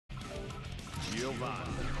Giovanna.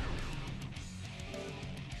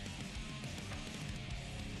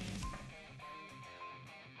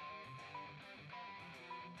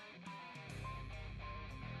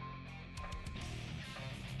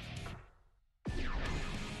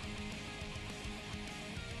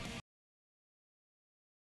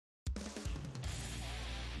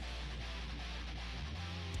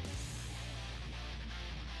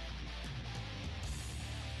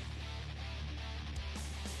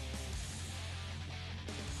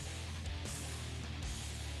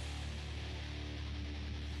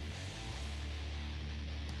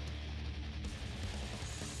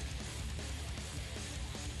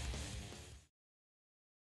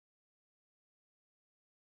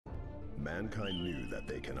 Mankind knew that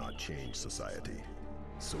they cannot change society.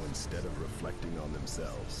 So instead of reflecting on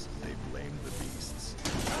themselves, they blamed the beasts.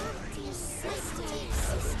 Heaven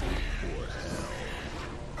or hell.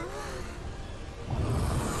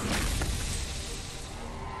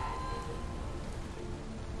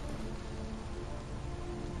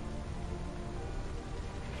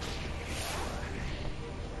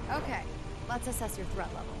 Okay, let's assess your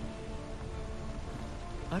threat level.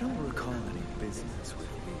 I don't recall any business with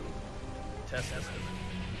me. Test system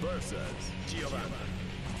versus Giovanna.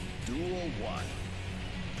 Duel 1.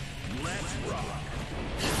 Let's rock.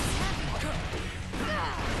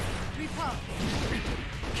 Repulse.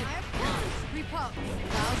 I have punch. Repulse.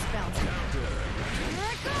 Clouds bouncing. Here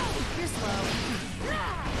I go. You're slow.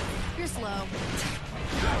 You're slow.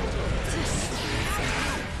 I have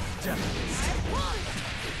punch.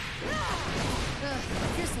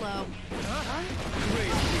 You're slow.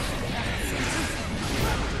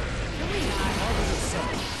 Really not.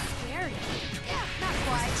 Scary. Yeah, not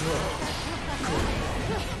quite. Here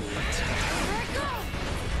I go.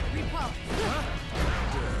 Repulse.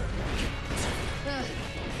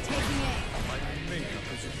 Taking aim. My makeup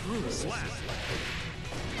is ruined. Slap.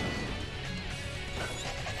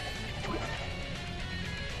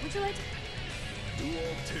 Would you like to...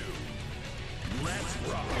 Duel 2. Let's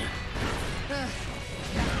rock.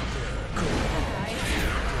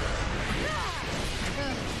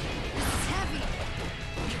 This is heavy.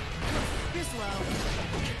 You're slow.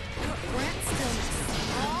 Grant stillness.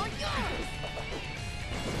 All yours.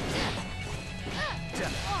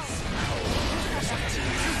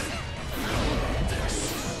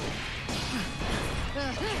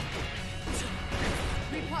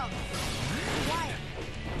 Repulse. Quiet.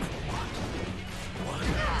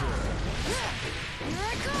 Here I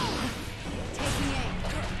go. Taking aim.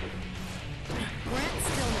 Grant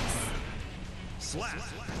stillness. Slap.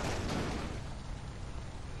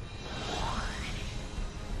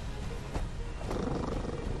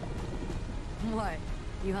 What?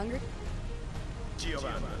 You hungry?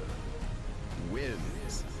 Giovanna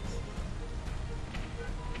wins.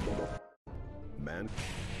 Man.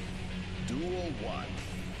 Duel 1.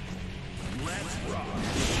 Let's rock.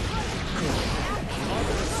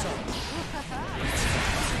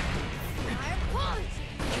 I have punch.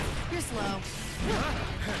 You're slow.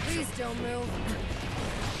 Please don't move.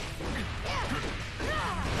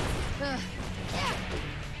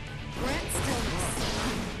 Grant stillness.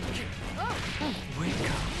 Wake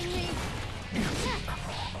up.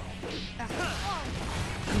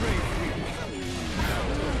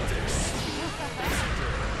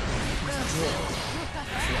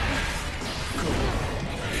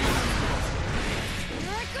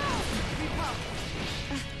 Here I go. Repulse.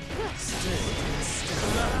 Stay still.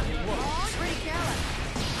 Pretty careless.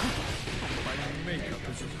 My makeup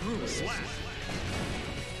is ruined. Slap.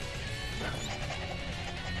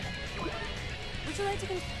 Would you like to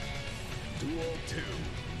Duel 2.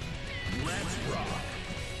 Let's rock.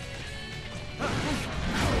 Grant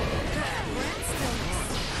stillness.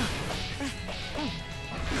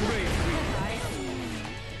 Great week.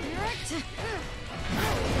 Direct.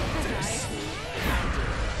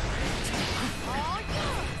 All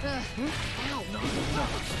yours. Ow. Not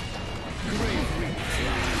enough. Great week.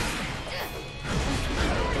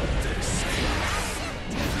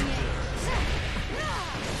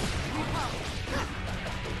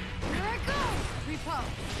 Here I go.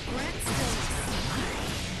 Repulse. Grant stillness.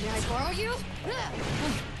 May I borrow you?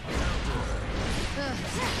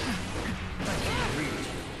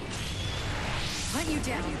 Hunt you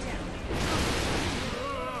down.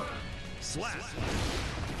 Slap.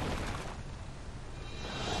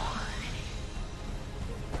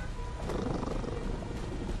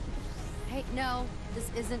 Hey, no, this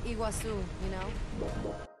isn't Iguazu, you know?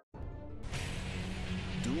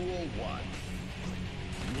 Duel 1.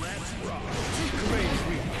 Let's rock. Great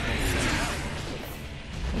week.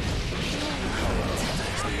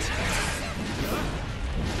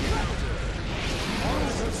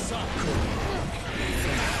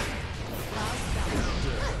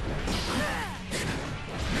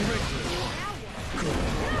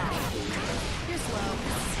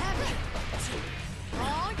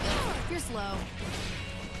 You're slow.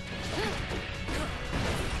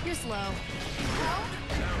 You're slow. Help?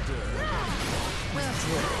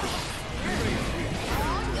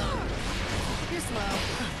 You're slow.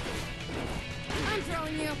 I'm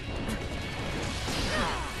throwing you.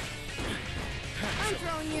 I'm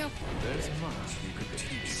throwing you. There's much you could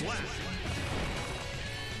teach. Slap.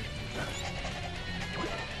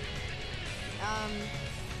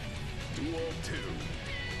 Duel 2.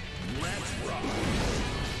 Let's rock.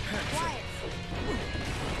 Quiet.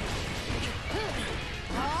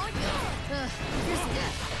 Oh, you're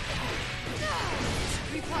stiff.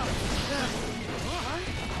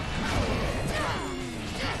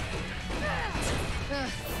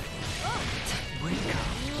 Wake up.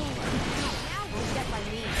 Now we'll get my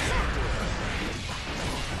knees.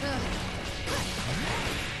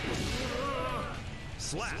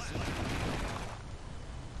 Slap.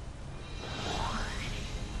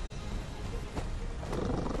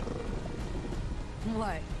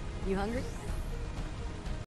 What? You hungry?